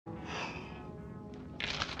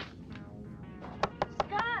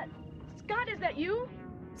you?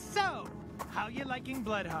 So, how you liking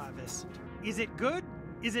Blood Harvest? Is it good?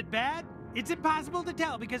 Is it bad? It's impossible to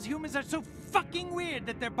tell because humans are so fucking weird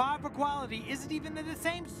that their bar for quality isn't even in the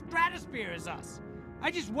same stratosphere as us. I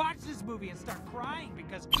just watched this movie and start crying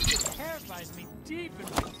because it terrifies me deep in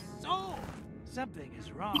my soul. Something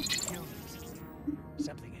is wrong with humans.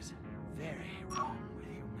 Something is very wrong with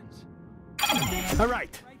humans. All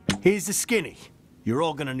right, here's the skinny. You're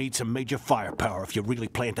all gonna need some major firepower if you really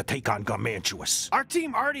plan to take on Garmantuous. Our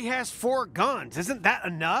team already has 4 guns. Isn't that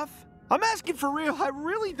enough? I'm asking for real. I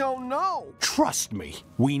really don't know. Trust me,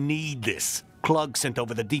 we need this. Klug sent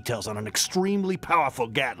over the details on an extremely powerful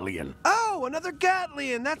Gatlian. Oh, another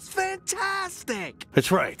Gatlian. That's fantastic.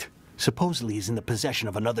 That's right. Supposedly he's in the possession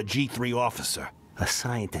of another G3 officer, a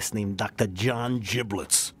scientist named Dr. John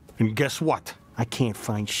Giblets. And guess what? I can't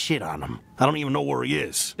find shit on him. I don't even know where he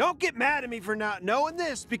is. Don't get mad at me for not knowing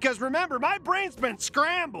this, because remember, my brain's been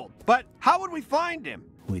scrambled. But how would we find him?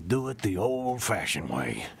 We do it the old-fashioned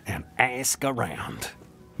way and ask around.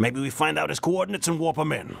 Maybe we find out his coordinates and warp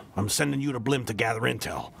him in. I'm sending you to Blim to gather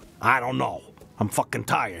intel. I don't know. I'm fucking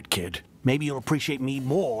tired, kid. Maybe you'll appreciate me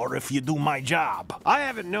more if you do my job. I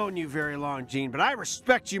haven't known you very long, Gene, but I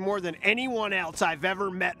respect you more than anyone else I've ever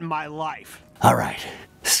met in my life. All right,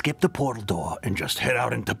 skip the portal door and just head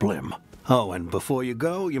out into Blim. Oh, and before you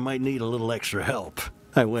go, you might need a little extra help.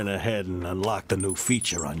 I went ahead and unlocked a new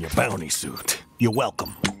feature on your bounty suit. You're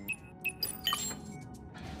welcome.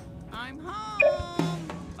 I'm home.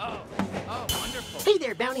 Oh, wonderful. Hey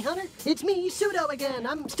there, bounty hunter. It's me, Pseudo again.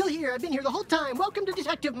 I'm still here. I've been here the whole time. Welcome to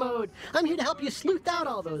Detective Mode. I'm here to help you sleuth out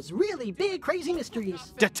all those really big, crazy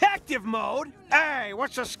mysteries. Detective mode? Hey,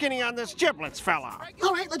 what's so skinny on this Giblets fella?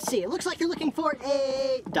 All right, let's see. It looks like you're looking for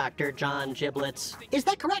a Dr. John Giblets. Is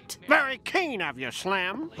that correct? Very keen of you,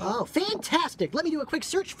 Slim. Oh, fantastic. Let me do a quick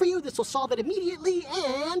search for you. This will solve it immediately,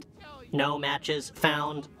 and... no matches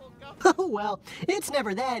found. Oh, well, it's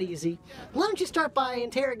never that easy. Why don't you start by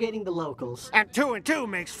interrogating the locals? And 2 and 2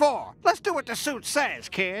 makes 4. Let's do what the suit says,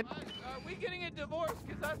 kid. Are we getting a divorce?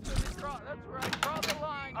 Because that's where I draw the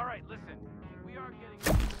line. All right, listen. We are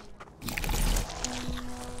getting...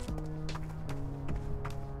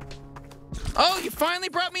 Oh, you finally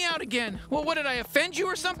brought me out again. Well, what, did I offend you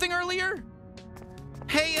or something earlier?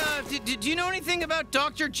 Hey, did you know anything about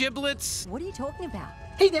Dr. Giblets? What are you talking about?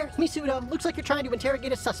 Hey there, it's me, Pseudo. Looks like you're trying to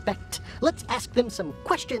interrogate a suspect. Let's ask them some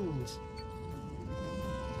questions.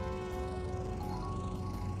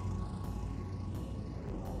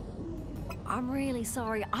 I'm really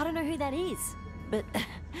sorry. I don't know who that is. But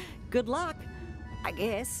good luck, I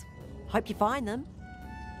guess. Hope you find them.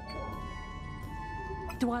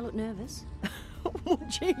 Do I look nervous? Oh,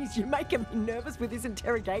 jeez, you're making me nervous with this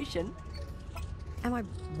interrogation. Am I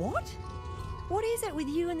what? What is it with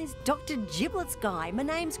you and this Dr. Giblets guy? My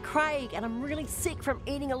name's Craig, and I'm really sick from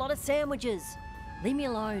eating a lot of sandwiches. Leave me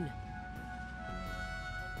alone.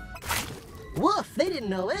 Woof, they didn't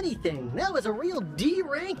know anything. That was a real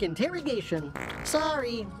D-rank interrogation.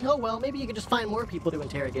 Sorry. Oh well, maybe you could just find more people to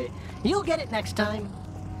interrogate. You'll get it next time.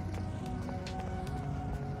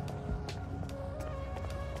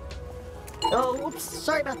 Oh, oops,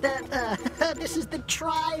 sorry about that. This is the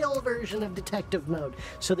trial version of Detective Mode,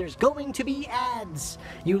 so there's going to be ads.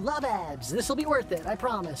 You love ads. This'll be worth it, I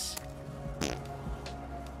promise.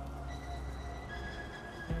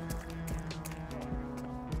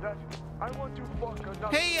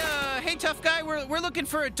 Hey, tough guy, we're looking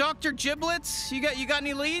for a Dr. Giblets. You got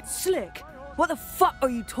any leads? Slick, what the fuck are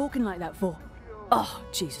you talking like that for? Oh,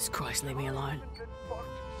 Jesus Christ, leave me alone.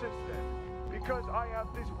 Because I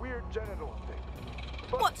have this weird genital thing.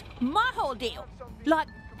 What's my whole deal? Like,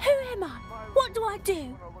 who am I? What do I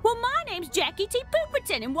do? Well, my name's Jackie T.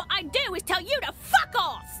 Pooperton, and what I do is tell you to fuck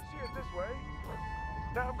off! See it this way?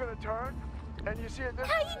 Now I'm gonna turn, and you see it this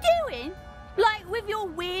way? How you doing? Like, with your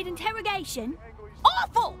weird interrogation?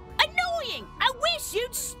 Awful! Annoying! I wish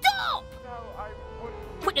you'd stop!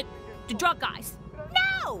 With the drug guys.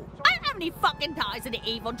 No! I don't have any fucking ties to the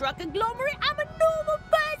evil drug conglomerate. I'm a normal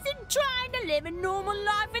person trying to live a normal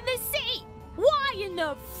life in the city. Why in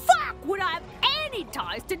the fuck would I have any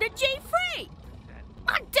ties to the G3?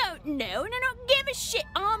 I don't know, and I don't give a shit.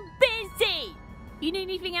 I'm busy. You need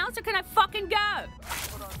anything else, or can I fucking go?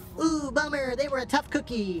 Ooh, bummer. They were a tough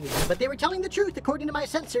cookie. But they were telling the truth according to my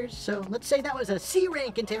sensors, so let's say that was a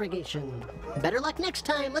C-rank interrogation. Better luck next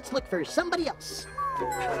time. Let's look for somebody else.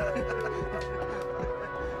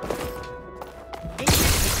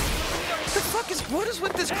 What is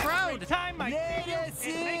with this crowd? It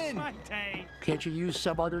makes my day. Can't you use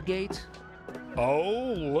some other gate?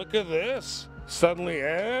 Oh, look at this. Suddenly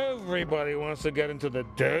everybody wants to get into the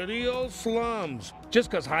dirty old slums just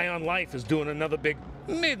because High on Life is doing another big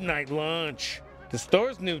midnight lunch. The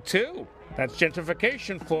store's new too. That's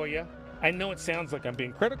gentrification for you. I know it sounds like I'm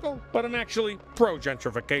being critical, but I'm actually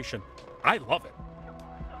pro-gentrification. I love it.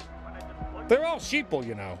 They're all sheeple,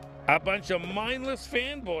 you know. A bunch of mindless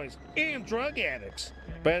fanboys and drug addicts.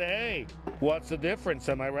 But hey, what's the difference,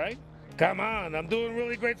 am I right? Come on, I'm doing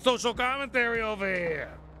really great social commentary over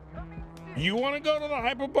here. You want to go to the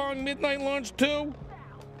Hyperbong Midnight Lunch too?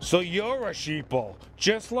 So you're a sheeple,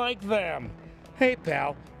 just like them. Hey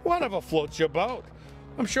pal, whatever floats your boat.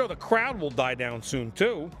 I'm sure the crowd will die down soon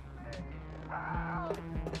too.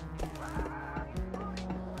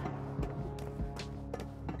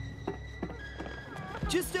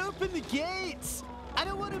 Just open the gates! I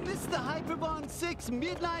don't want to miss the Hyperbong 6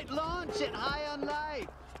 midnight launch at High on Life!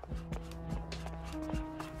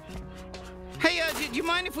 Hey, do you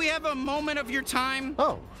mind if we have a moment of your time?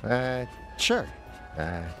 Oh, sure.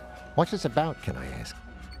 What's this about, can I ask?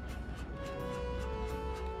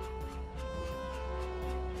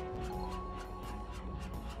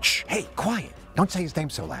 Shh, hey, quiet. Don't say his name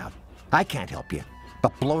so loud. I can't help you,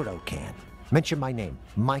 but Blordo can. Mention my name,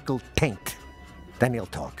 Michael Taint. Then he'll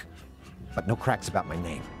talk. But no cracks about my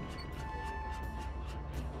name.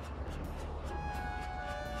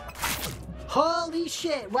 Holy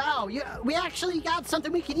shit, wow, we actually got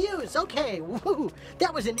something we can use. Okay, woo,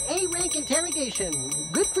 that was an A-rank interrogation.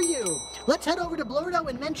 Good for you. Let's head over to Blordo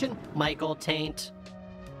and mention Michael Taint.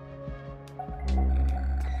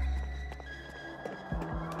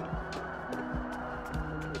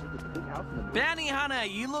 Bounty Hunter,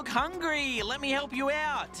 you look hungry. Let me help you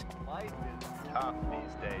out. Life is tough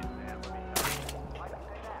these days, man.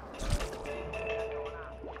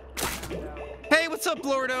 Hey, what's up,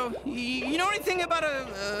 Blordo? You know anything about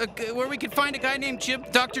where we could find a guy named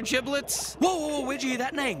Dr. Giblets? Whoa, where'd you hear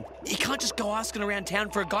that name? You can't just go asking around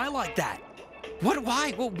town for a guy like that. What?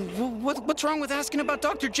 Why? What's wrong with asking about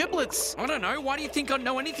Dr. Giblets? I don't know. Why do you think I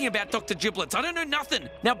know anything about Dr. Giblets? I don't know nothing.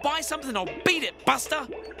 Now buy something, I'll beat it, Buster.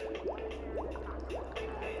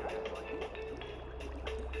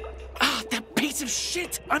 Ah, that piece of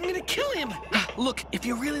shit! I'm gonna kill him! Look, if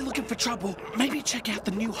you're really looking for trouble, maybe check out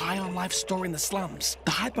the new High on Life store in the slums.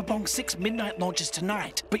 The Hyperbong 6 midnight launch is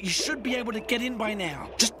tonight, but you should be able to get in by now.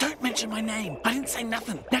 Just don't mention my name. I didn't say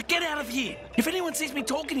nothing. Now get out of here! If anyone sees me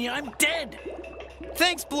talking to you, I'm dead!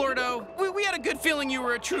 Thanks, Blordo. We had a good feeling you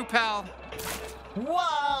were a true pal.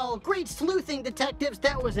 Wow, great sleuthing, detectives.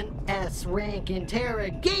 That was an S-rank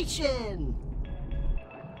interrogation.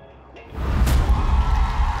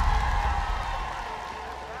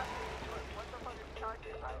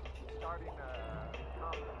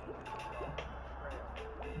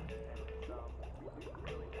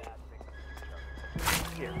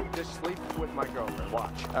 Here, just sleep with my girlfriend.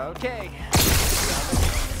 Watch. Okay.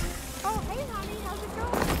 Oh, hey, honey, how's it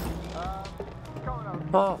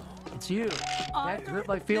going? Oh, it's you. That hurt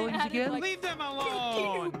my feelings again? Leave them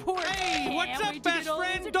alone! Hey, Yeah, what's where'd you up, best get all those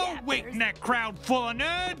friend? Don't wait in that crowd full of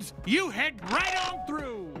nerds! You head right on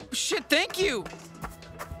through! Shit, thank you!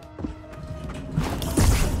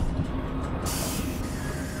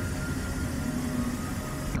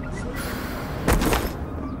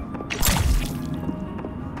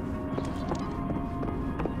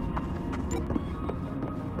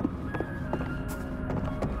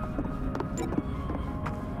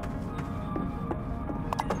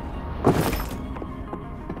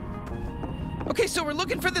 Okay, so we're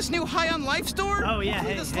looking for this new High on Life store? Oh, yeah,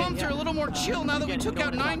 The slums are a little more chill now that we took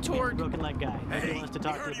out Nine Torg. Broken leg guy. Hey, wants to we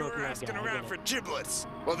talk to heard the you were broken leg asking guy. around for giblets.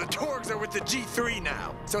 Well, the Torgs are with the G3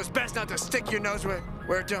 now, so it's best not to stick your nose where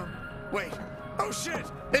it don't. Wait. Oh, shit!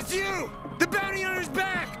 It's you! The bounty hunter's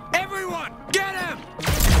back! Everyone, get him!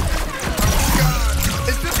 Oh, God!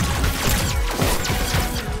 Is this...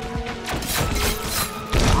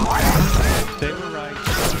 They were right.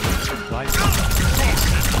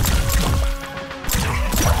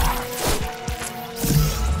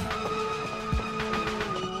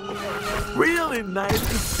 Really nice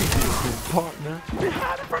to see you, good partner. You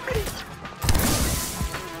had it for me.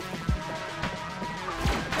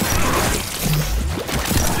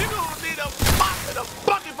 You're gonna need a mop and a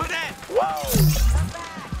bucket for that. Whoa!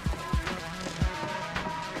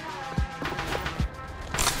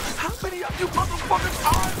 How many of you motherfuckers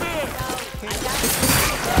are there? I've got a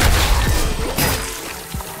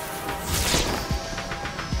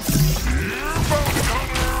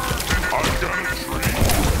tree.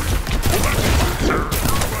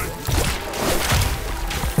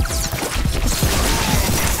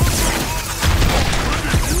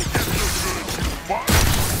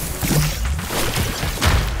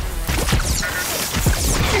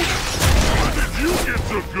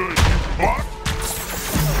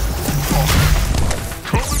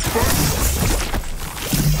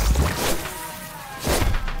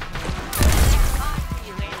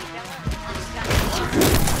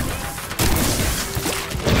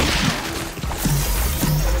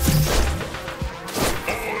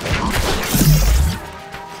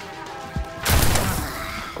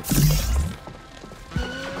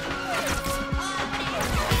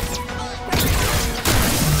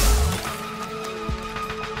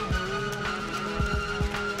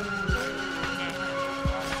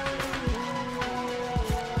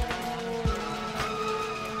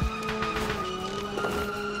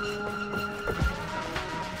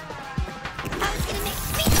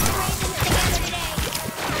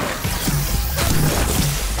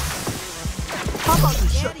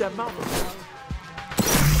 that mouth.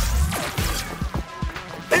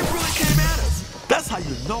 They really came at us. That's how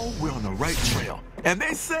you know we're on the right trail. And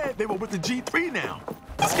they said they were with the G3 now.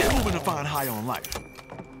 Let's get moving to find High on Life.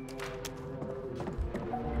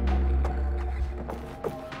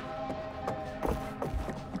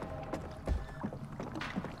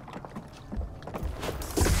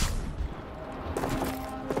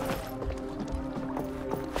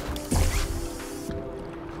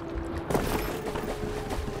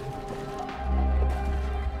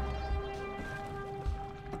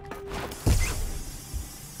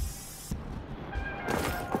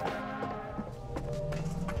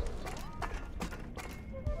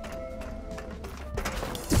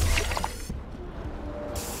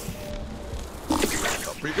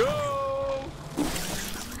 Up we go!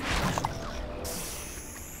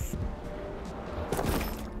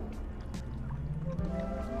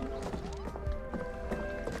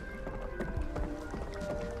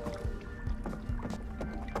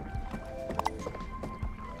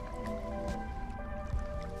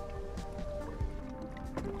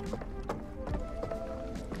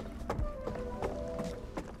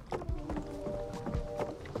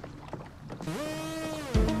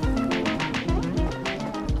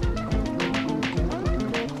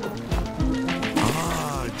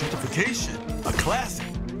 A classic.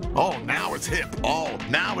 Oh, now it's hip. Oh,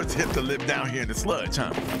 now it's hip to live down here in the sludge,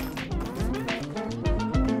 huh?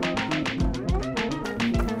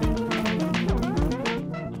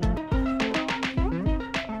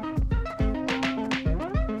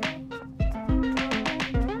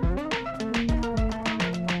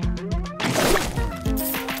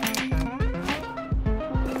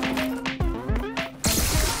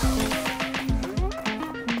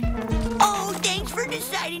 Oh, thanks for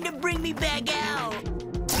deciding to bring me back out.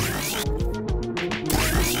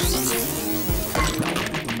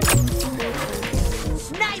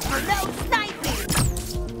 Sniper, no sniping!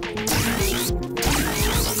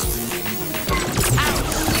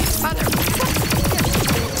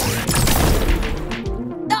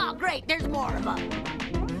 Oh, great, there's more of them.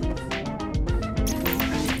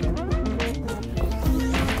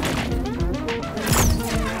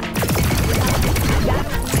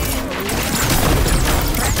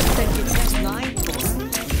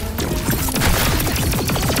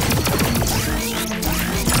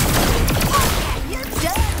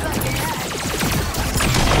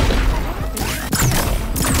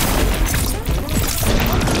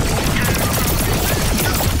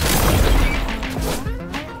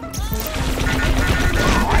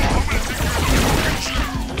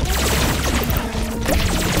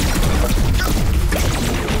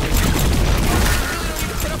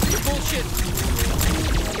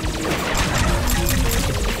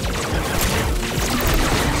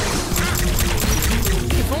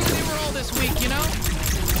 If only they were all this week, you know?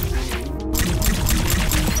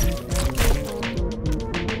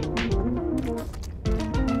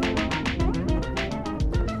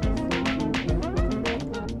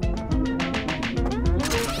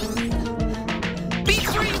 Be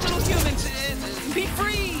free, little humans! Be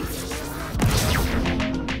free!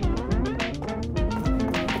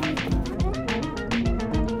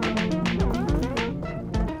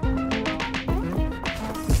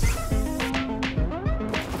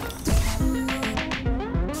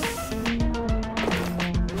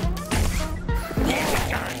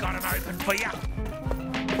 I got him open for you.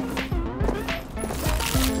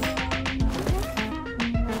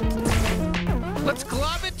 Let's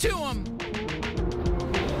glob it to him!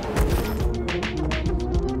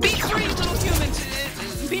 Be free, little humans!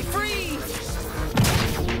 Be free!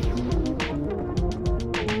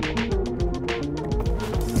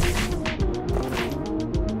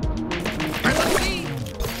 Let's see!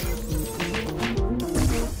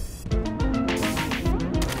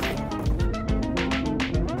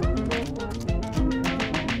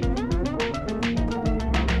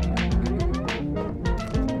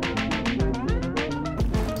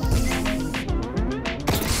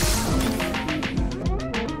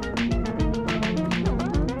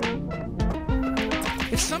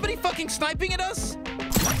 Is somebody fucking sniping at us?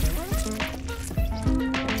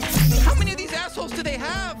 How many of these assholes do they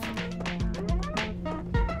have?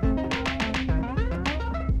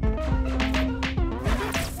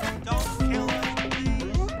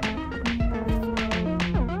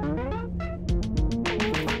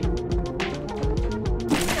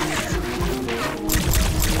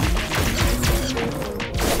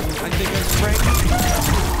 I think I spranked.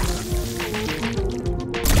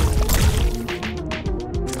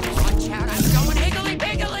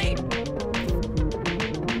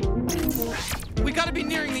 We gotta be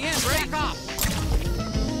nearing the end, right? Back off.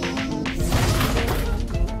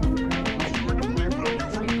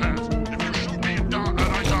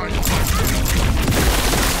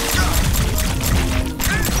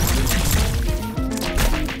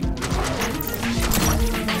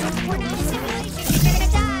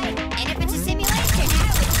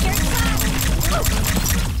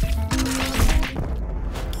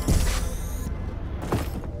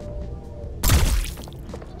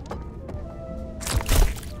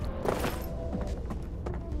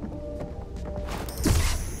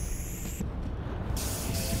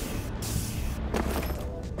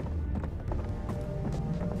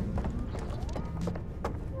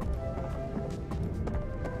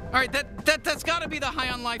 All right, that's got to be the High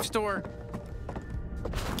on Life store.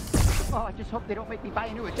 Oh, I just hope they don't make me buy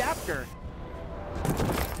a new adapter.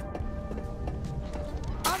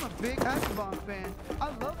 I'm a big Hyperbong fan. I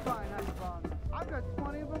love buying Hyperbongs. I've got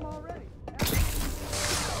 20 of them already.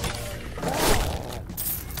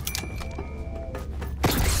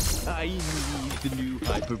 I need the new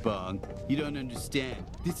Hyperbong. You don't understand.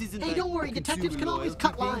 This isn't Hey, like don't worry. Detectives can always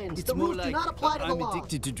cut lines. It's The more rules like do not apply to the I'm law.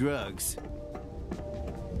 addicted to drugs.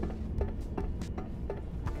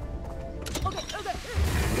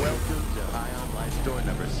 Welcome to High on Life store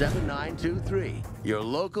number 7923, your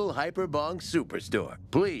local Hyperbong superstore.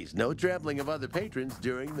 Please, no trampling of other patrons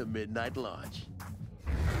during the midnight launch.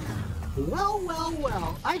 Well, well,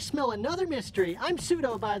 well. I smell another mystery. I'm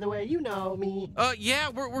Pseudo, by the way. You know me. Yeah,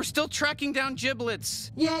 we're still tracking down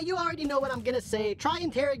Giblets. Yeah, you already know what I'm gonna say. Try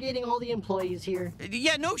interrogating all the employees here.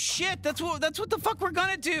 Yeah, no shit. That's what the fuck we're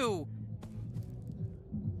gonna do.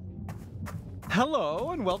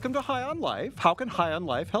 Hello, and welcome to High on Life. How can High on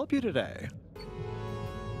Life help you today?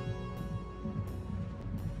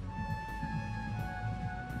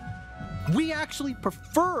 We actually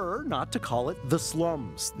prefer not to call it the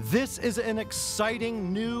slums. This is an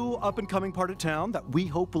exciting, new, up-and-coming part of town that we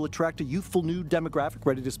hope will attract a youthful new demographic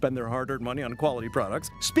ready to spend their hard-earned money on quality products.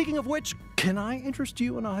 Speaking of which, can I interest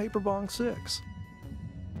you in a Hyperbong 6?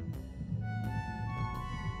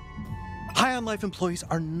 High on Life employees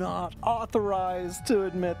are not authorized to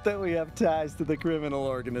admit that we have ties to the criminal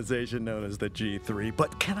organization known as the G3,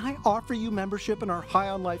 but can I offer you membership in our High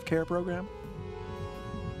on Life care program?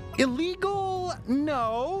 Illegal?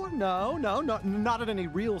 No, not in any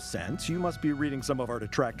real sense. You must be reading some of our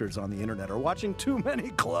detractors on the internet or watching too many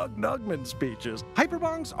Clug Nugman speeches.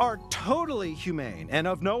 Hyperbongs are totally humane and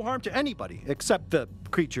of no harm to anybody except the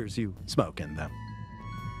creatures you smoke in them.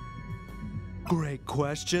 Great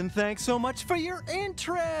question. Thanks so much for your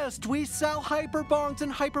interest. We sell Hyperbongs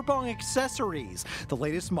and Hyperbong accessories. The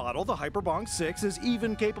latest model, the Hyperbong 6, is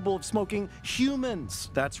even capable of smoking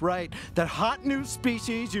humans. That's right, that hot new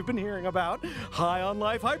species you've been hearing about. High on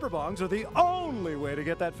Life Hyperbongs are the only way to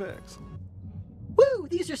get that fix. Woo!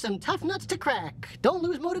 These are some tough nuts to crack. Don't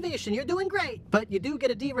lose motivation. You're doing great. But you do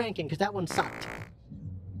get a D ranking because that one sucked.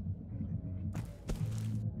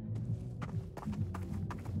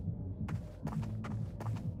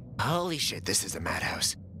 Holy shit, this is a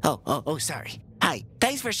madhouse. Oh, sorry. Hi,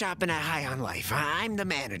 thanks for shopping at High on Life. I'm the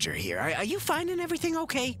manager here. Are you finding everything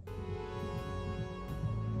okay?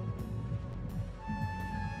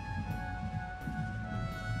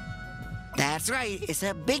 That's right, it's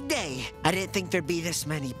a big day. I didn't think there'd be this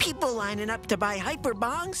many people lining up to buy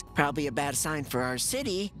Hyperbongs. Probably a bad sign for our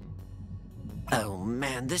city. Oh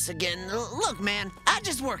man, this again. Look, man, I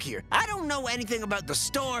just work here. I don't know anything about the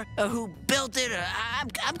store or who built it.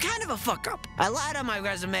 I'm kind of a fuck up. I lied on my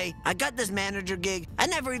resume. I got this manager gig. I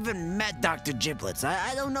never even met Dr. Giblets.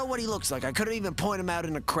 I don't know what he looks like. I couldn't even point him out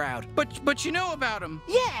in a crowd. But you know about him.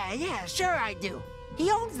 Yeah, sure I do. He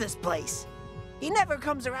owns this place. He never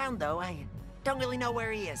comes around though. I don't really know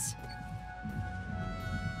where he is.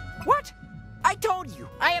 What? I told you.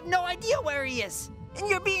 I have no idea where he is. And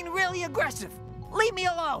you're being really aggressive. Leave me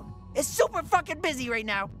alone. It's super fucking busy right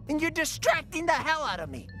now, and you're distracting the hell out of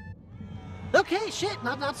me. Okay, shit,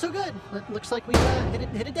 not so good. It looks like we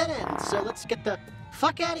hit a dead end. So let's get the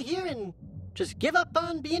fuck out of here and just give up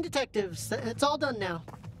on being detectives. It's all done now.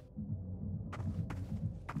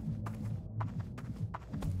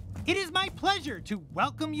 It is my pleasure to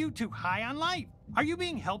welcome you to High on Life. Are you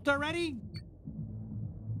being helped already?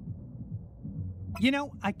 You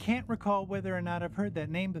know, I can't recall whether or not I've heard that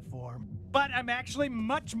name before, but I'm actually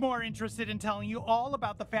much more interested in telling you all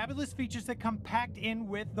about the fabulous features that come packed in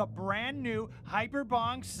with the brand new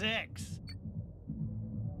Hyperbong 6.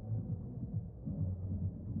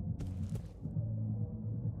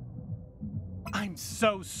 I'm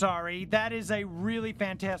so sorry. That is a really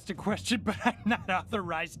fantastic question, but I'm not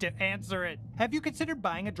authorized to answer it. Have you considered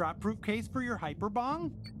buying a drop-proof case for your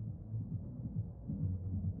Hyperbong?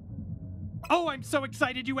 Oh, I'm so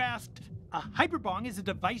excited you asked! A Hyperbong is a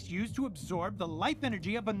device used to absorb the life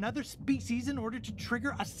energy of another species in order to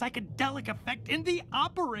trigger a psychedelic effect in the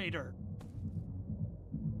operator.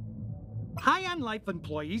 High on Life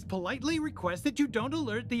employees politely request that you don't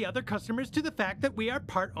alert the other customers to the fact that we are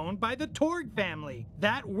part owned by the Torg family.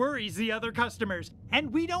 That worries the other customers,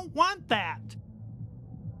 and we don't want that.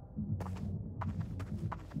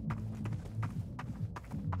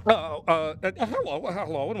 Hello,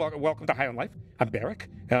 and welcome to High on Life. I'm Barrick.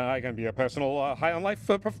 I'm going to be a personal High on Life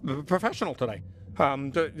professional today.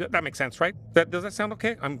 That makes sense, right? Does that sound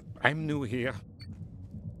okay? I'm new here.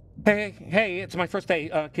 Hey, it's my first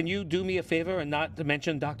day. Can you do me a favor and not to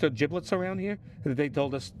mention Dr. Giblets around here? They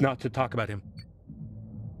told us not to talk about him.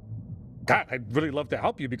 God, I'd really love to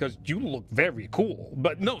help you because you look very cool.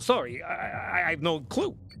 But no, sorry, I have no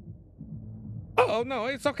clue. Oh, no,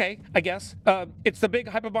 it's okay, I guess. It's the big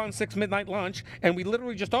Hyperbond 6 midnight launch, and we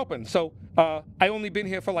literally just opened, so I only been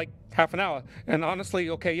here for like half an hour. And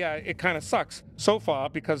honestly, okay, yeah, it kind of sucks so far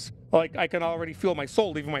because, like, I can already feel my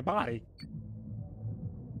soul leaving my body.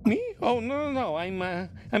 Me? Oh, no,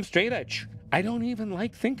 I'm straight edge. I don't even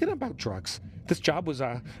like thinking about drugs. This job was,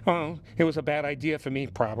 it was a bad idea for me,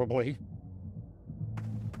 probably.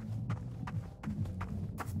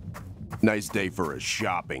 Nice day for a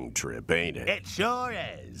shopping trip, ain't it? It sure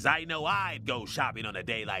is. I know I'd go shopping on a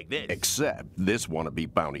day like this. Except this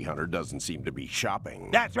wannabe bounty hunter doesn't seem to be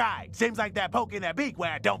shopping. That's right. Seems like they're poking their beak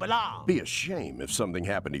where it don't belong. Be a shame if something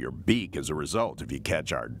happened to your beak as a result if you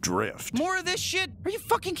catch our drift. More of this shit? Are you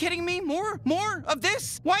fucking kidding me? More of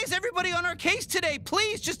this? Why is everybody on our case today?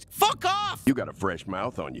 Please, just fuck off! You got a fresh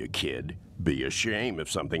mouth on you, kid. Be a shame if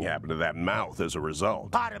something happened to that mouth as a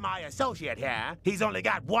result. Pardon my associate here. He's only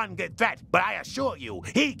got one good threat, but I assure you,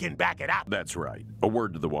 he can back it up. That's right. A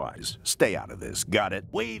word to the wise. Stay out of this. Got it?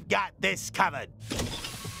 We've got this covered.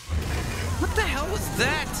 What the hell was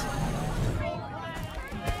that?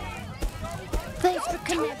 Thanks for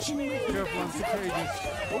connection with me.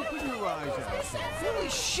 Open your eyes, asshole. Holy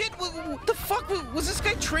shit, what the fuck? Was this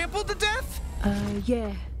guy trampled to death?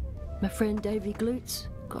 Yeah. My friend Davy Glutes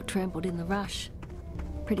got trampled in the rush.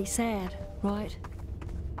 Pretty sad, right?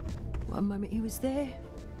 One moment he was there,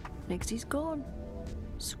 next he's gone.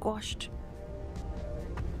 Squashed.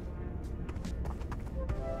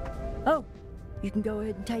 Oh, you can go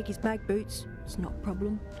ahead and take his mag boots. It's not a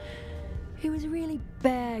problem. He was a really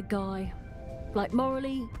bad guy. Like,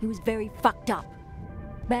 morally, he was very fucked up.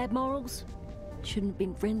 Bad morals? Shouldn't have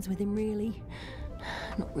been friends with him, really.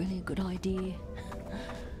 Not really a good idea.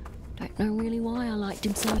 Don't know really why I liked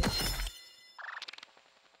him so.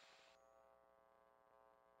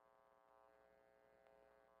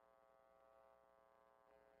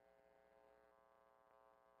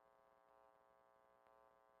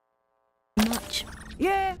 Much.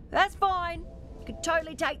 Yeah, that's fine. You can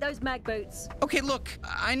totally take those mag boots. Okay, look,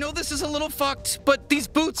 I know this is a little fucked, but these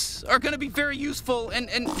boots are gonna be very useful, and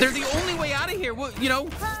they're the only way out of here, you know?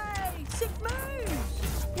 Hey, sick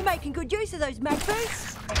moves! You're making good use of those mag boots.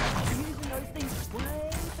 You're using those things way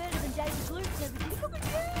better than David Glutes ever did. Look at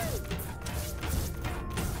you!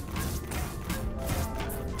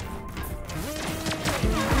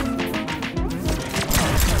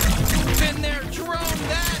 Been there, drone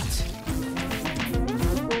that!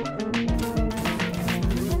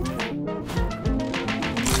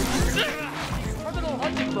 Criminal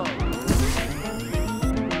hunting mode.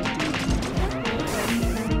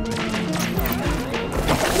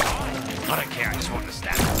 I don't care, I just want to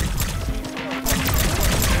stab.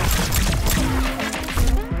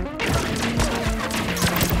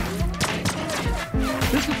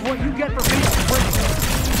 This is what you get for being a criminal.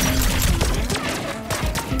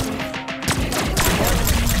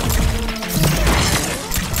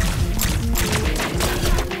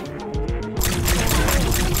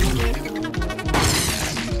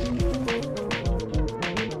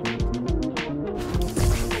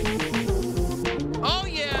 Oh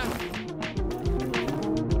yeah!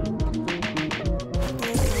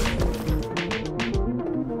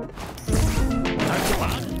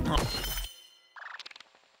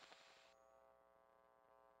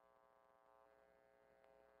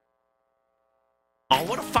 Oh,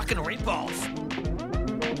 what a fucking ripoff!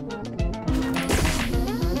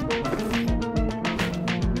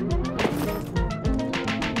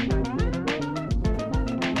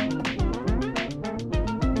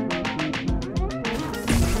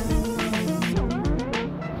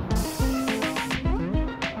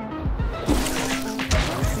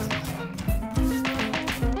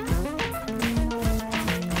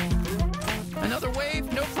 Another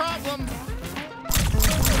wave, no problem.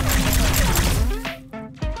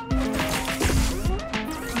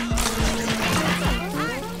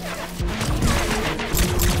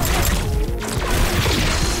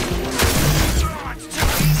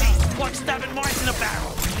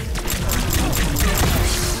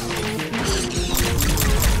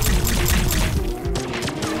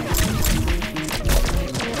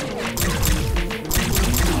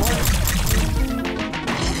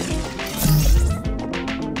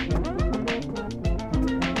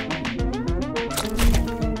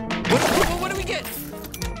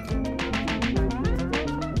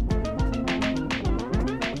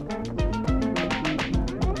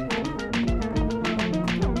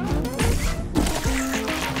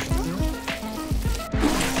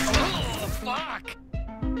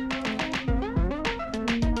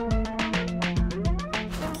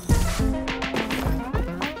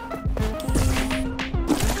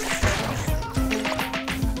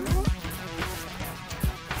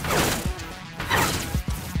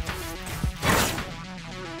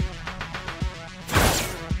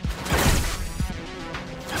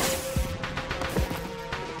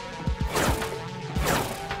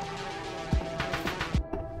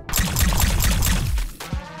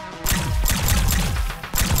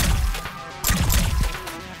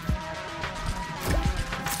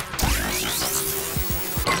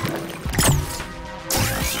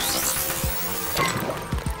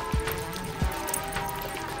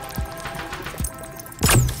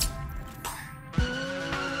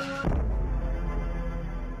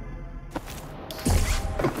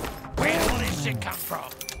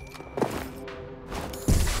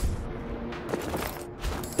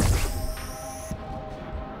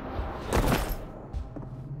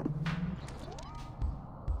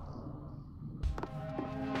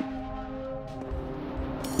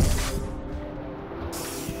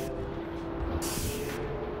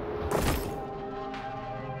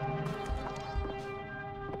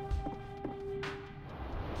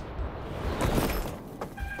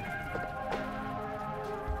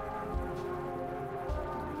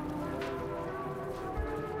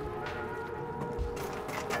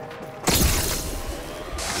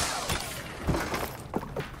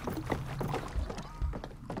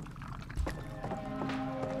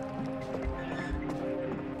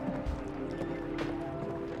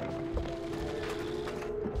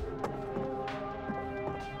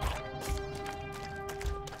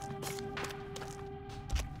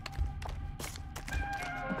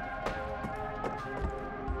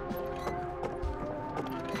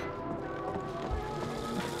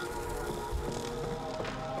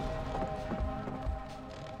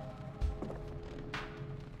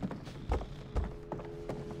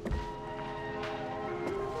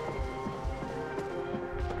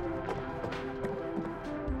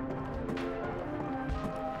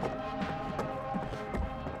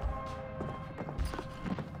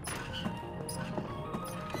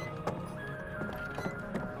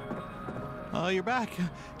 Oh, you're back.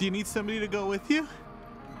 Do you need somebody to go with you?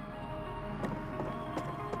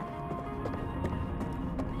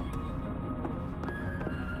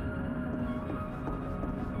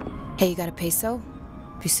 Hey, you got a peso?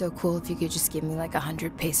 It'd be so cool if you could just give me like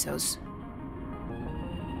 100 pesos.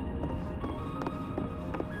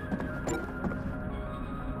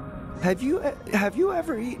 Have you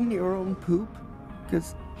ever eaten your own poop?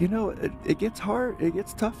 Because, you know, it gets hard, it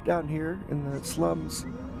gets tough down here in the slums.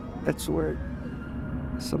 That's where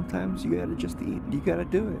sometimes you gotta just eat, you gotta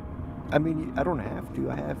do it. I mean, I don't have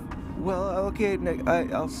to, I have. Well, okay,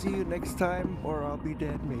 I'll see you next time, or I'll be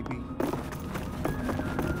dead, maybe.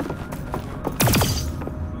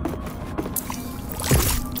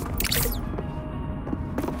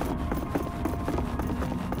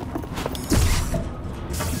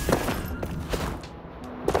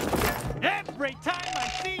 Every time I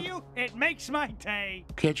see you, it makes my day.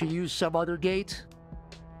 Can't you use some other gate?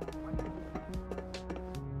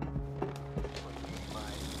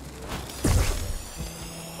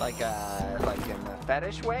 Like in the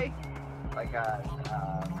fetish way? Like a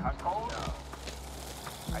cuckold? No.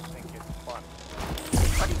 I think it's fun.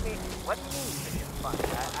 What do you mean? What do you mean it's fun?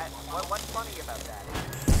 What's funny about that?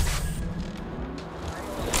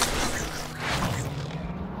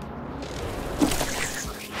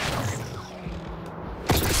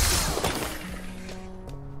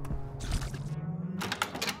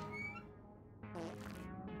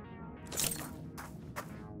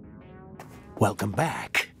 Welcome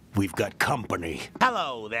back. We've got company.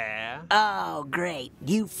 Hello there. Oh, great.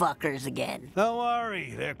 You fuckers again. Don't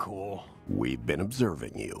worry, they're cool. We've been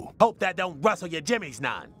observing you. Hope that don't rustle your jimmies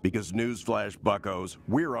none. Because newsflash, buckos,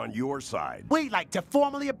 we're on your side. We'd like to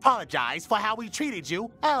formally apologize for how we treated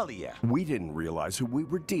you earlier. We didn't realize who we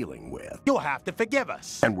were dealing with. You'll have to forgive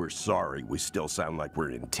us. And we're sorry we still sound like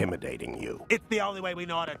we're intimidating you. It's the only way we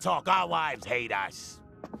know how to talk. Our wives hate us.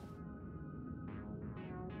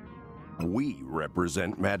 We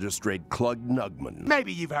represent Magistrate Clug Nugman.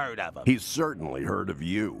 Maybe you've heard of him. He's certainly heard of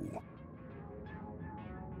you.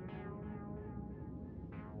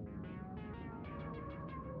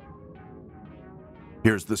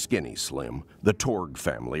 Here's the skinny Slim, the Torg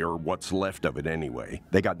family, or what's left of it anyway.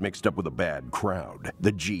 They got mixed up with a bad crowd,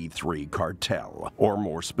 the G3 cartel, or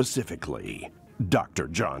more specifically, Dr.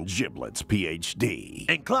 John Giblets, Ph.D.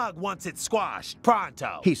 And Clug wants it squashed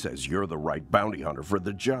pronto. He says you're the right bounty hunter for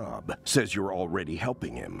the job. Says you're already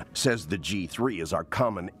helping him. Says the G3 is our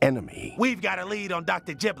common enemy. We've got a lead on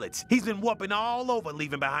Dr. Giblets. He's been warping all over,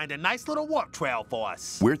 leaving behind a nice little warp trail for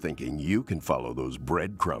us. We're thinking you can follow those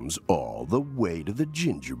breadcrumbs all the way to the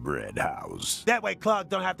gingerbread house. That way Clug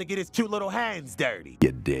don't have to get his cute little hands dirty.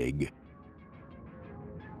 You dig?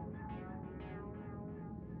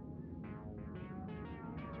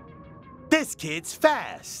 This kid's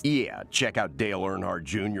fast. Yeah, check out Dale Earnhardt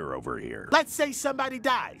Jr. over here. Let's say somebody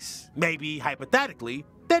dies. Maybe, hypothetically,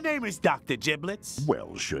 their name is Dr. Giblets.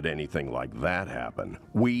 Well, should anything like that happen,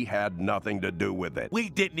 we had nothing to do with it. We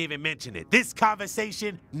didn't even mention it. This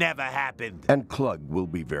conversation never happened. And Clug will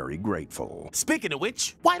be very grateful. Speaking of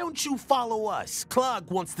which, why don't you follow us? Clug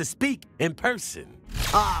wants to speak in person.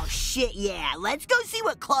 Oh, shit, yeah. Let's go see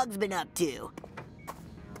what Clug's been up to.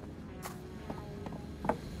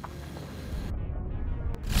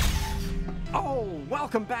 Oh,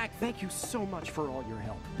 welcome back. Thank you so much for all your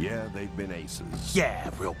help. Yeah, they've been aces. Yeah,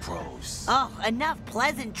 real pros. Oh, enough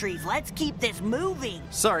pleasantries. Let's keep this moving.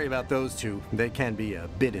 Sorry about those two. They can be a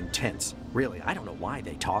bit intense. Really, I don't know why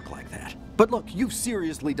they talk like that. But look, you've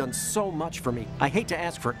seriously done so much for me. I hate to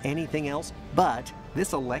ask for anything else, but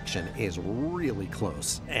this election is really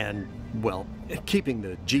close. And, well, keeping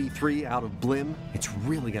the G3 out of Blim, it's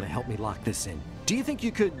really gonna help me lock this in. Do you think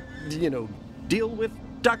you could, deal with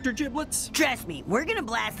Dr. Giblets? Trust me, we're gonna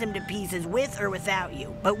blast him to pieces with or without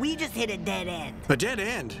you, but we just hit a dead end. A dead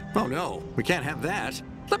end? Oh no, we can't have that.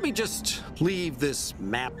 Let me just leave this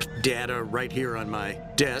map data right here on my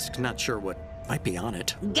desk. Not sure what might be on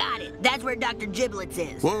it. Got it. That's where Dr. Giblets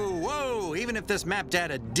is. Whoa, whoa! Even if this map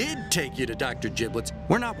data did take you to Dr. Giblets,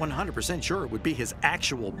 we're not 100% sure it would be his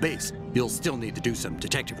actual base. You'll still need to do some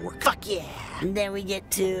detective work. Fuck yeah! And then we get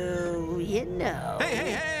to,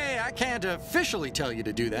 Hey! I can't officially tell you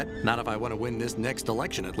to do that. Not if I want to win this next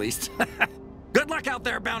election, at least. Good luck out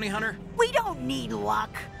there, bounty hunter. We don't need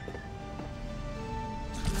luck.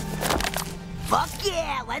 Fuck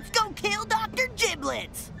yeah! Let's go kill Dr.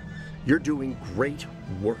 Giblets! You're doing great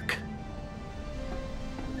work.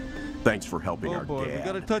 Thanks for helping our boy, dad. We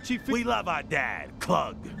got a touchy feet. We love our dad,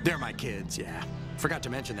 Clug. They're my kids, yeah. Forgot to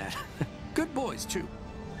mention that. Good boys, too.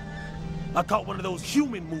 I caught one of those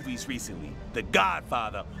human movies recently. The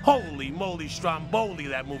Godfather. Holy moly, Stromboli,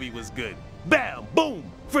 that movie was good. Bam! Boom!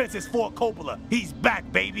 Francis Ford Coppola, he's back,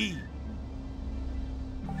 baby!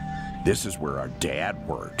 This is where our dad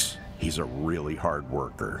works. He's a really hard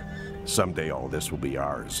worker. Someday all this will be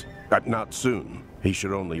ours. Not soon. He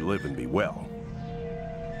should only live and be well.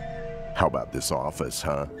 How about this office,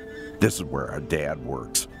 huh? This is where our dad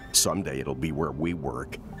works. Someday it'll be where we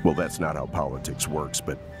work. Well, that's not how politics works,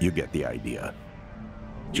 but you get the idea.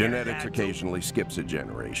 Genetics occasionally skips a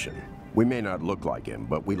generation. We may not look like him,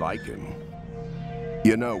 but we like him.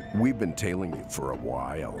 You know, we've been tailing you for a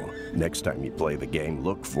while. Next time you play the game,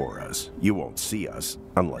 look for us. You won't see us,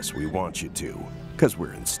 unless we want you to, because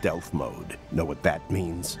we're in stealth mode. Know what that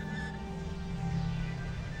means?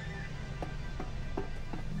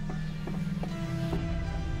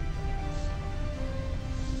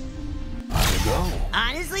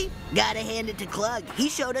 Honestly, gotta hand it to Clug. He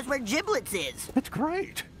showed us where Giblets is. That's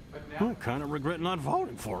great. I kind of regret not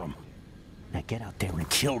voting for him. Now get out there and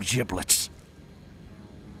kill Giblets.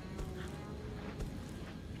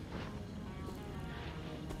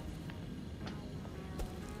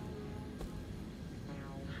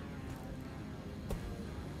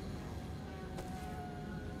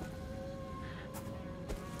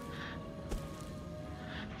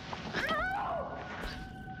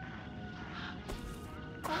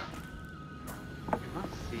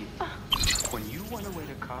 When you went away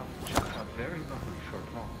to college, I felt very lonely for a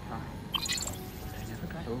long time. But I never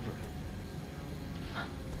got over it.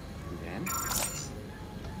 And then,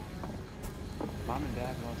 Mom and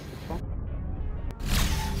Dad lost the phone.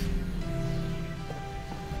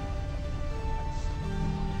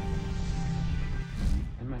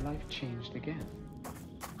 And my life changed again.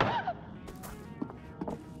 I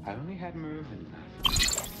only had Mervyn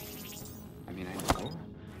left. I mean, I know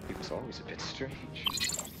he was always a bit strange.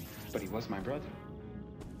 But he was my brother.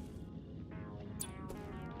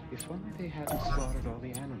 If only they hadn't slaughtered all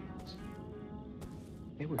the animals.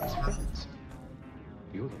 They were his friends.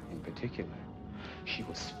 Eula, in particular. She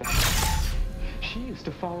was special. She used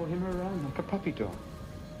to follow him around like a puppy dog.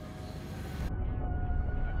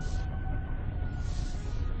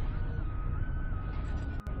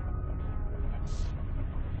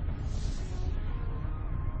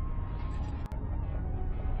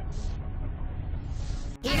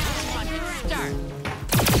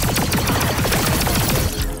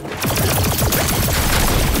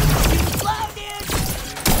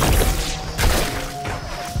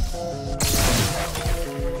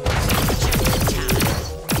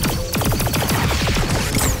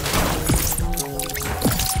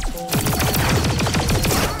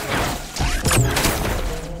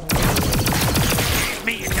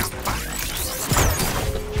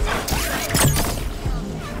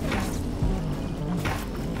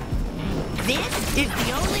 Is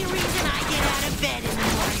the only reason I get out of bed in the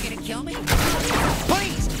morning. Are you gonna kill me?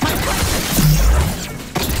 Please!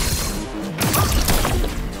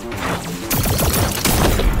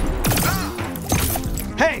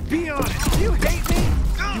 Hey, be honest. Do you hate me?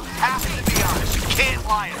 You have to be honest. You can't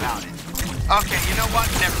lie about it. Okay, you know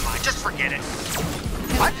what? Never mind. Just forget it.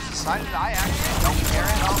 I just decided I actually don't care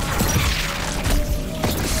at all.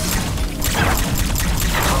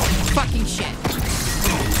 Fucking shit.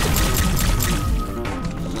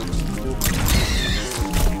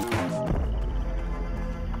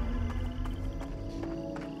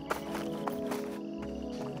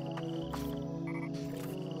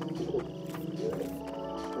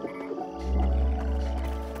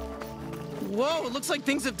 Whoa, it looks like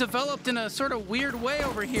things have developed in a sort of weird way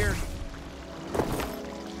over here.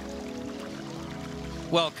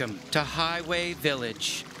 Welcome to Highway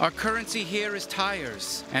Village. Our currency here is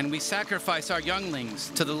tires, and we sacrifice our younglings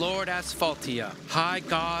to the Lord Asphaltia, High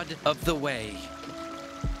God of the Way.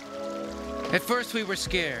 At first we were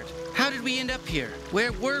scared. How did we end up here?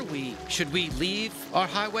 Where were we? Should we leave our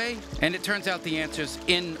highway? And it turns out the answers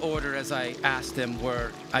in order as I asked them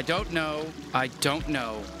were, I don't know,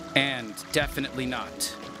 and definitely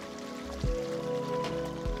not.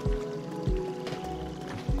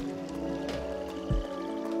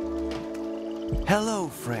 Hello,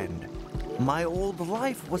 friend. My old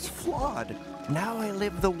life was flawed. Now I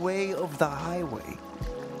live the way of the highway.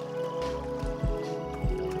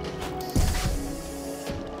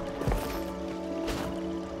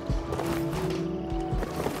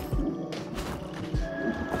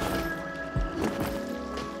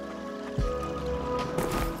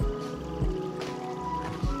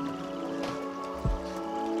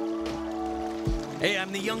 Hey,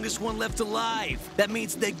 I'm the youngest one left alive. That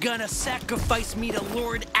means they're gonna sacrifice me to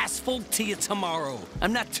Lord Asphaltia tomorrow.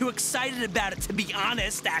 I'm not too excited about it, to be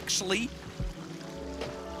honest, actually.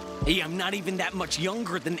 Hey, I'm not even that much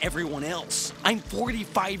younger than everyone else. I'm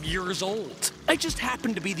 45 years old. I just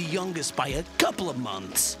happen to be the youngest by a couple of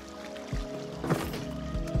months.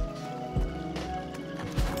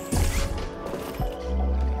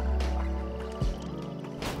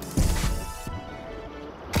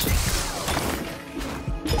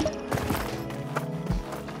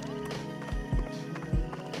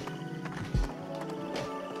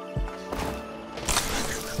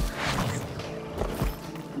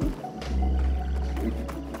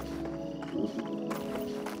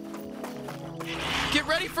 Get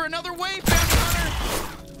ready for another wave, Bounty Hunter!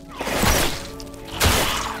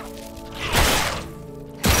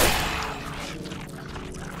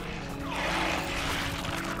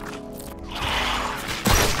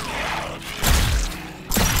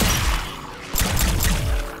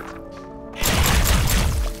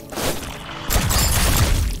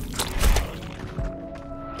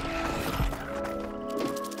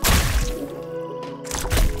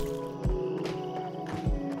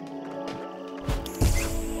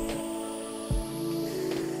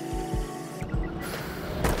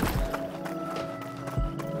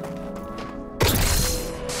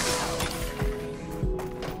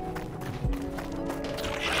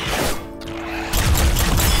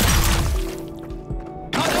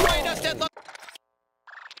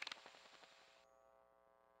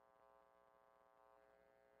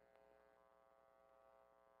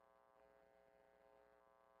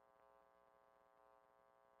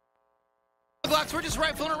 Glocks, we're just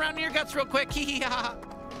rifling around in your guts real quick. Hee hee ha ha.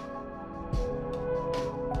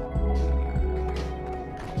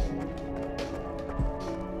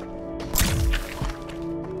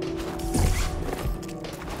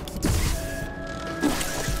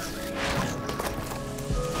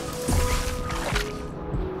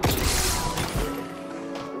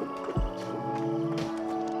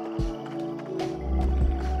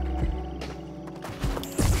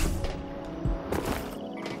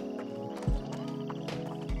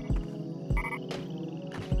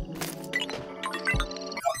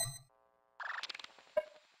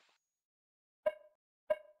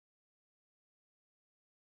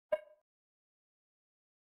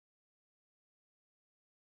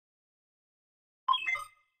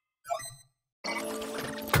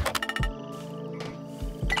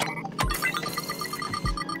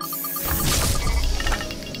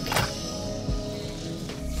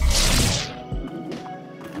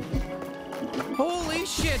 Holy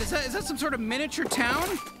shit, is that some sort of miniature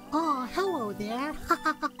town? Oh, hello there.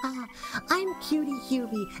 I'm Cutie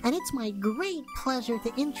Hubie, and it's my great pleasure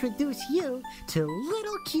to introduce you to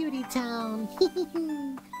Little Cutie Town.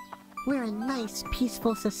 We're a nice,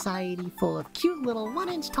 peaceful society full of cute little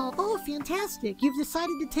 1-inch tall... Oh, fantastic! You've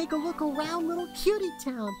decided to take a look around Little Cutie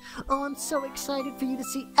Town. Oh, I'm so excited for you to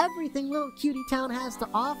see everything Little Cutie Town has to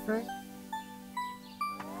offer.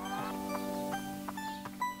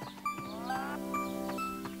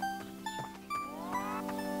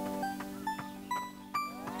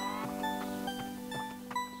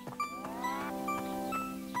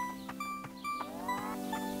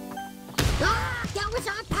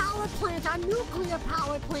 Our nuclear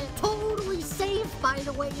power plant, totally safe, by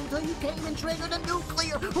the way, until you came and triggered a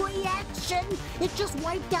nuclear reaction. It just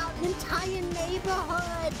wiped out an entire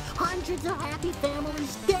neighborhood. Hundreds of happy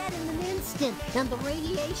families dead in an instant, and the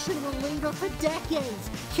radiation will linger for decades,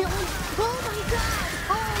 killing... Oh my God!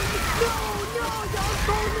 Oh, no,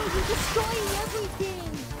 you're destroying everything!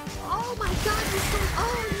 Oh my God,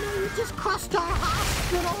 you just crushed our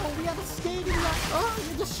hospital. We have a stadium. Oh,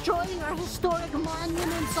 you're destroying our historic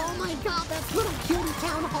monuments. Oh my God, that's Little Cutie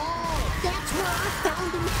Town Hall. That's where our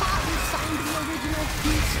founding fathers signed the original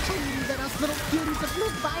peace treaty that us little cuties have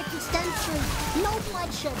lived by for centuries. No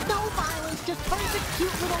bloodshed, no violence, just perfect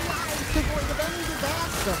cute little lives devoid of any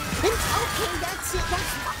disaster. And okay, that's it.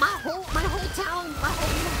 That's my whole town, my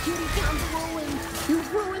whole Little Cutie Town's ruined.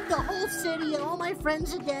 You've ruined the whole city, and all my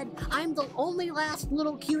friends are dead. I'm the only last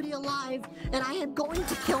little cutie alive, and I am going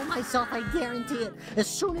to kill myself, I guarantee it. As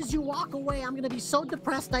soon as you walk away, I'm gonna be so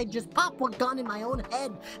depressed I just pop a gun in my own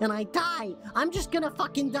head, and I die. I'm just gonna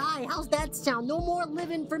fucking die. How's that sound? No more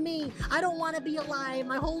living for me. I don't want to be alive.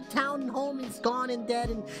 My whole town and home is gone and dead,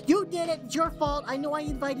 and you did it. It's your fault. I know I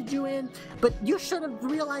invited you in, but you should have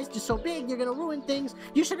realized you're so big, you're gonna ruin things.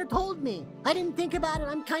 You should have told me. I didn't think about it.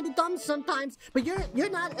 I'm kind of dumb sometimes, but you're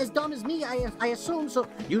not as dumb as me, I assume, so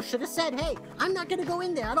you should have said, hey, I'm not gonna go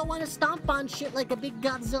in there. I don't want to stomp on shit like a big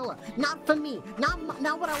Godzilla. Not for me.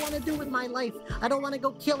 Not what I want to do with my life. I don't want to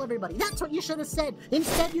go kill everybody. That's what you should have said.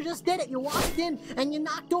 Instead, you just did it. You walked in and you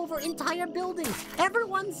knocked over entire buildings.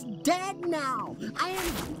 Everyone's dead now.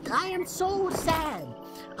 I am so sad.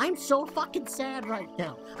 I'm so fucking sad right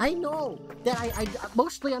now. I know that I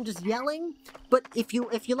mostly I'm just yelling, but if you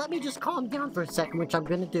let me just calm down for a second, which I'm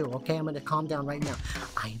gonna do, okay? I'm gonna calm down right now.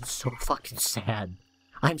 I am so fucking sad.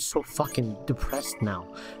 I'm so fucking depressed now.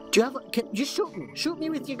 Do you have just shoot me. Shoot me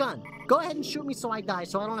with your gun. Go ahead and shoot me so I die,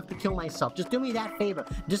 so I don't have to kill myself. Just do me that favor.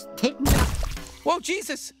 Just take me out. Whoa,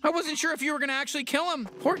 Jesus! I wasn't sure if you were gonna actually kill him.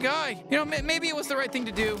 Poor guy. You know, maybe it was the right thing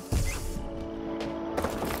to do.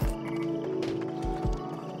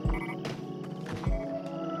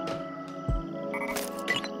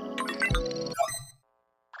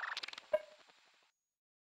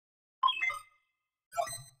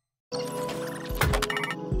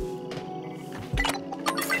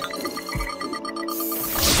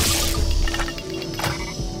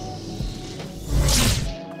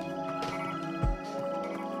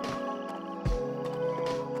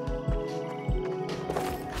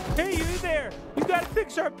 Hey, you there! You gotta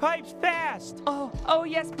fix our pipes fast! Oh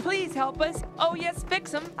yes, please help us. Oh yes,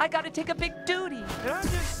 fix them. I gotta take a big duty. And I'm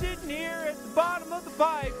just sitting here at the bottom of the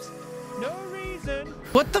pipes. No reason.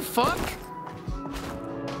 What the fuck?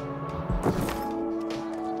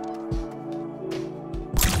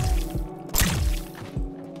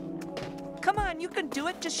 Come on, you can do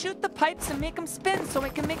it. Just shoot the pipes and make them spin so I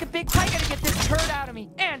can make a big pipe. I gotta get this turd out of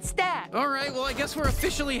me. And stat! All right, well, I guess we're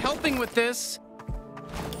officially helping with this.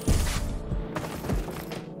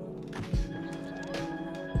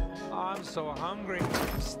 I'm so hungry.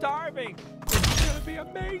 I'm starving. It's gonna be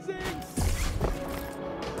amazing.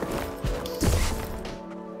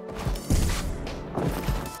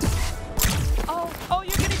 Oh,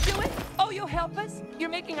 you're gonna do it? Oh, you'll help us? You're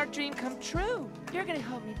making our dream come true. You're gonna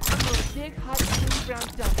help me put a big hot steamy brown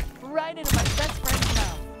dump right into my best friend's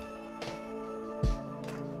mouth.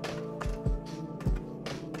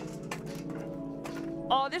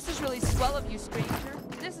 Oh, this is really swell of you, stranger.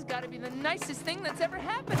 This has got to be the nicest thing that's ever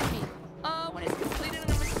happened to me. When it's completed, I'm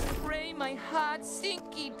gonna spray my hot,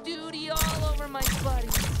 stinky duty all over my buddy.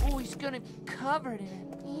 Oh, he's gonna be covered in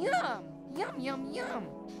it. Yum, yum, yum, yum.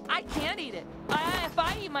 I can't eat it. If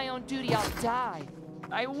I eat my own duty, I'll die.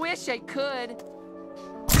 I wish I could.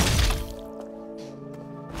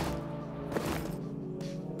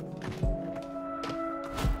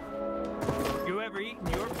 You ever eaten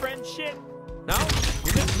your friend's shit? No?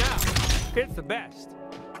 You're missing out. It's the best.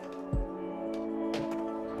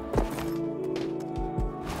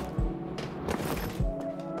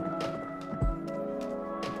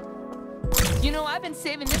 You know, I've been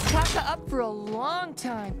saving this caca up for a long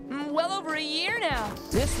time. Well over a year now.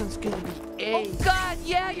 This one's gonna be A. Oh, God,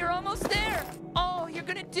 yeah, you're almost there. Oh, you're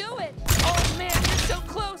gonna do it. Oh, man, you're so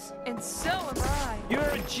close. And so am I. You're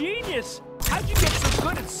a genius. How'd you get so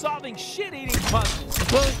good at solving shit-eating puzzles?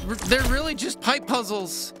 Well, they're really just pipe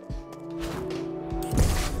puzzles.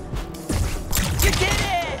 You did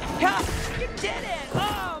it! Ha! You did it!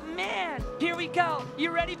 Oh, man! Here we go.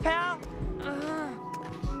 You ready, pal?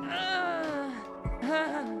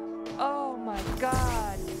 Oh, my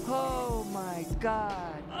God. Oh, my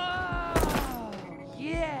God. Oh,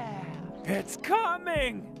 yeah. It's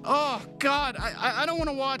coming! Oh, God, I don't want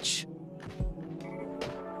to watch.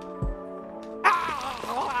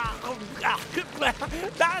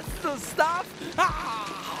 That's the stuff!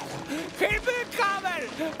 Keep it coming!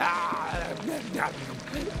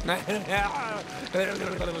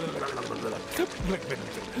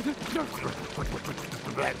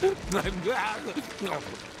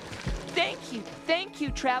 Thank you,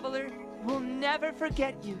 traveler. We'll never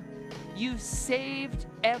forget you. You saved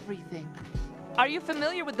everything. Are you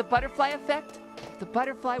familiar with the butterfly effect? The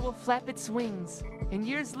butterfly will flap its wings, and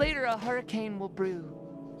years later a hurricane will brew.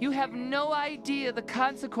 You have no idea the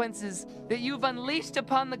consequences that you've unleashed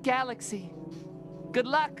upon the galaxy. Good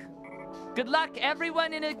luck. Good luck.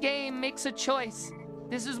 Everyone in a game makes a choice.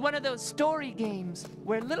 This is one of those story games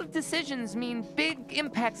where little decisions mean big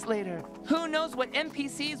impacts later. Who knows what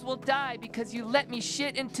NPCs will die because you let me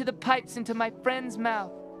shit into the pipes into my friend's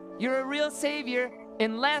mouth. You're a real savior,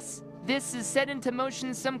 unless this is set into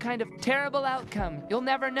motion some kind of terrible outcome. You'll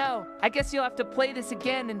never know. I guess you'll have to play this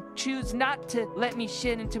again and choose not to let me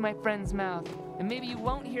shit into my friend's mouth. And maybe you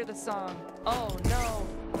won't hear the song. Oh no.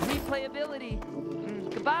 Replayability.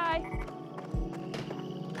 Goodbye.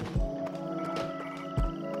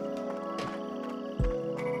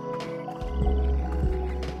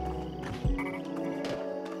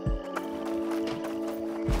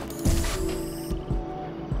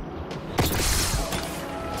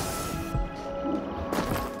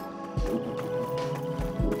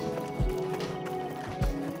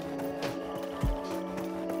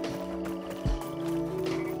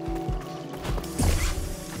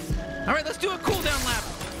 All right, let's do a cooldown lap.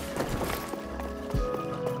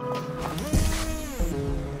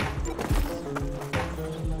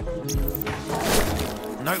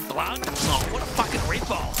 No blood? Oh, what a fucking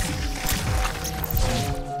ripoff.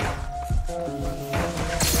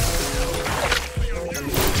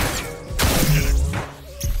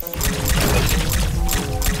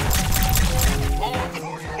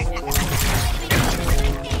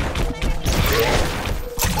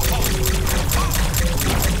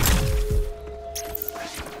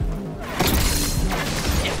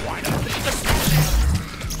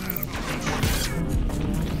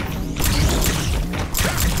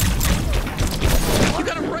 You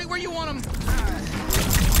got him right where you want him.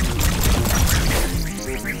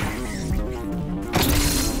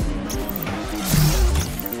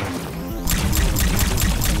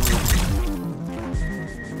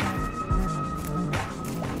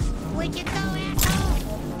 Where'd you go, asshole?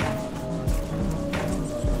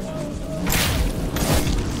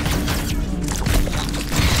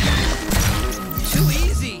 Too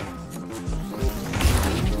easy.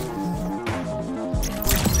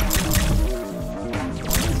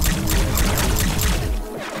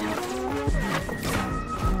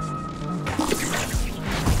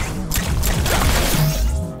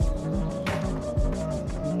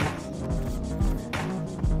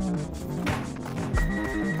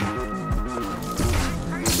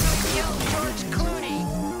 Yo, George Clooney.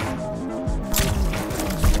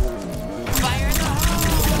 Fire in the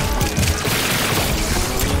hole.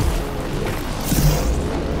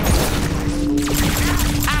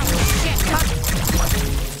 Ow, shit, cut.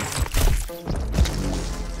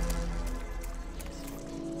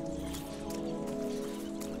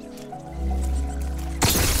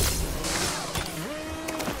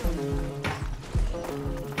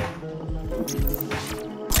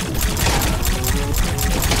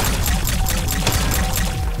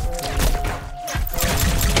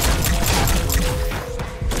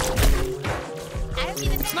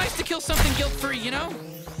 It's nice to kill something guilt-free, you know?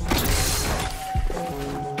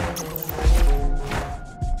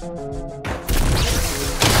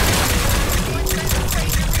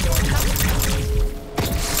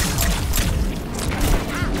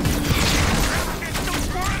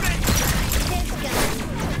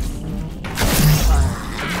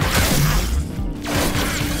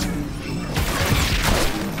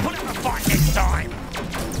 Put him a fight next time.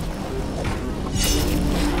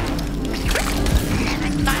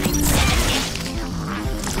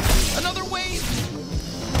 Another wave.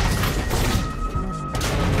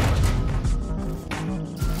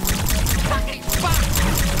 Fucking fuck.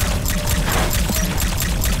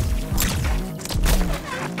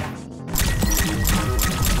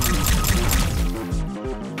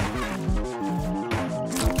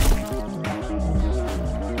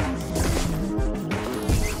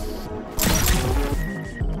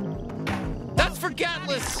 That's for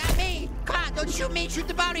Gatless. Not me. Come on, don't shoot me. Shoot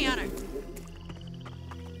the bounty hunter.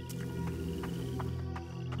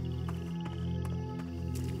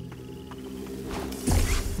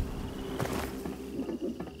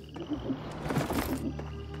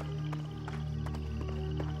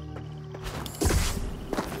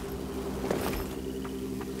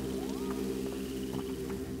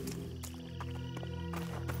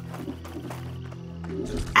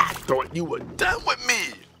 I thought you were done with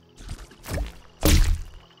me.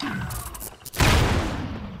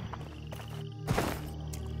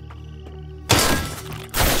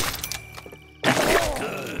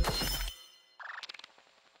 Good.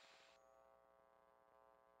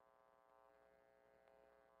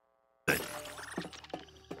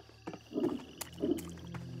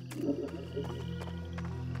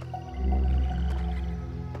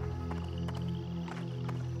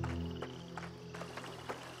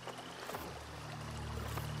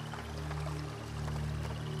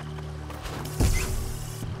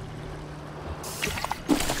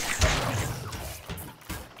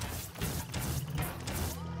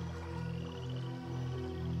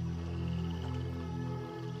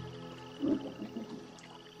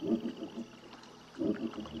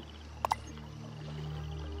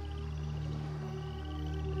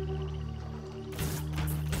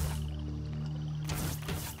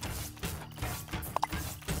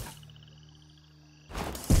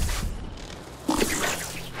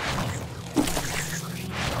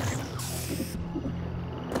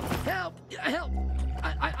 Help! Help!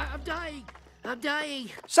 I'm dying! I'm dying!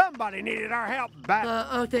 Somebody needed our help back.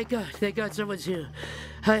 Oh, thank God. Thank God someone's here.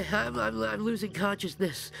 I'm losing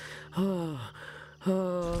consciousness.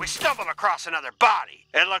 We stumbled across another body.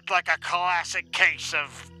 It looked like a classic case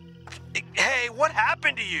of... Hey, what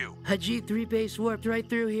happened to you? A G3 base warped right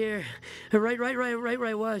through here. Right where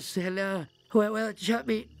I was. And, well, it shot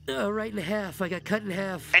me right in half. I got cut in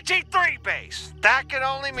half. A G3 base. That can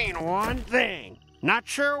only mean one thing. Not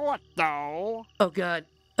sure what, though. Oh, God.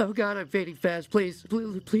 Oh God, I'm fading fast. Please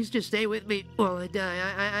just stay with me while I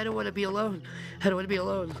die. I don't want to be alone. I don't want to be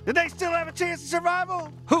alone. Did they still have a chance of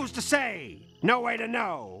survival? Who's to say? No way to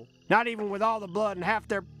know. Not even with all the blood and half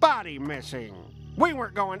their body missing. We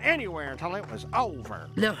weren't going anywhere until it was over.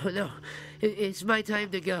 No. It's my time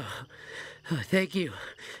to go. Oh, thank you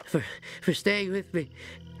for staying with me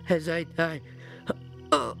as I die.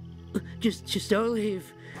 Oh, just don't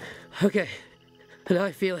leave. Okay, now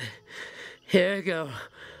I feel it. Here I go.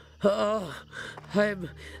 Oh, I'm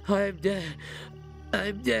dead.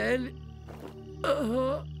 I'm dead.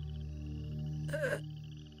 Oh.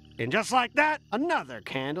 And just like that, another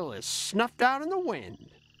candle is snuffed out in the wind.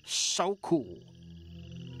 So cool.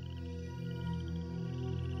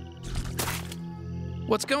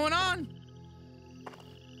 What's going on?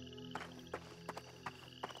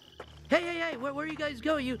 Hey, where are you guys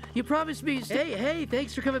going? You promised me. Hey,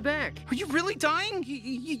 thanks for coming back. Are you really dying?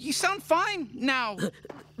 You sound fine now.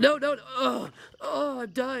 No. Oh, I'm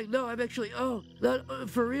dying. No, I'm actually. Oh, not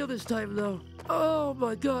for real this time though. Oh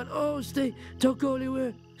my God. Oh, stay. Don't go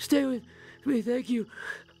anywhere. Stay with me. Thank you.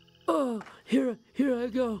 Oh, here I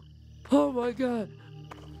go. Oh my God.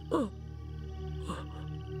 Oh.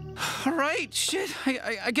 All right, shit.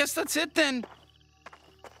 I guess that's it then.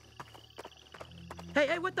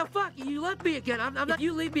 Hey, what the fuck? You left me again. I'm not. If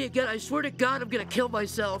you leave me again, I swear to God, I'm gonna kill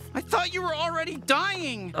myself. I thought you were already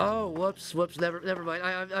dying. Oh, whoops. Never mind.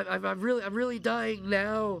 I'm really dying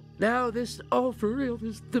now. Now this. Oh, for real.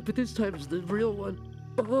 But this time is the real one.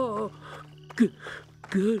 Oh,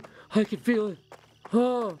 good. I can feel it.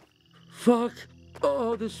 Oh, fuck.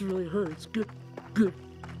 Oh, this really hurts.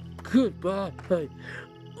 Goodbye.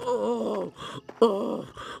 Oh.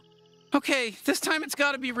 Okay, this time it's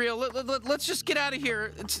gotta be real. Let's just get out of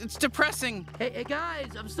here. It's depressing. Hey, guys,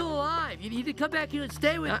 I'm still alive. You need to come back here and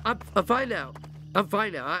stay with me. I'm fine now.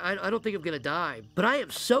 I don't think I'm gonna die. But I am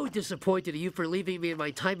so disappointed in you for leaving me in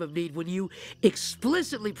my time of need when you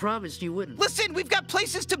explicitly promised you wouldn't. Listen, we've got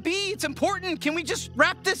places to be. It's important. Can we just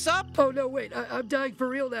wrap this up? Oh, no, wait. I'm dying for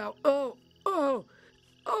real now. Oh,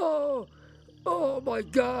 my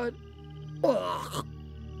God. Ugh.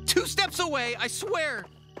 2 steps away, I swear.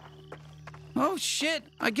 Oh, shit.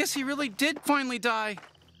 I guess he really did finally die.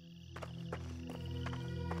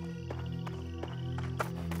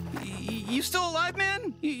 You still alive,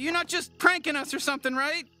 man? You're not just pranking us or something,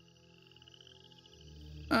 right?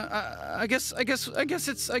 I guess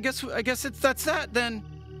it's that's that then.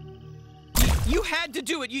 You had to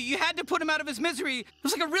do it. You had to put him out of his misery. It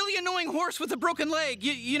was like a really annoying horse with a broken leg.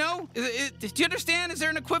 You know? Do you understand? Is there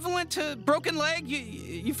an equivalent to broken leg?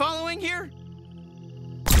 You following here?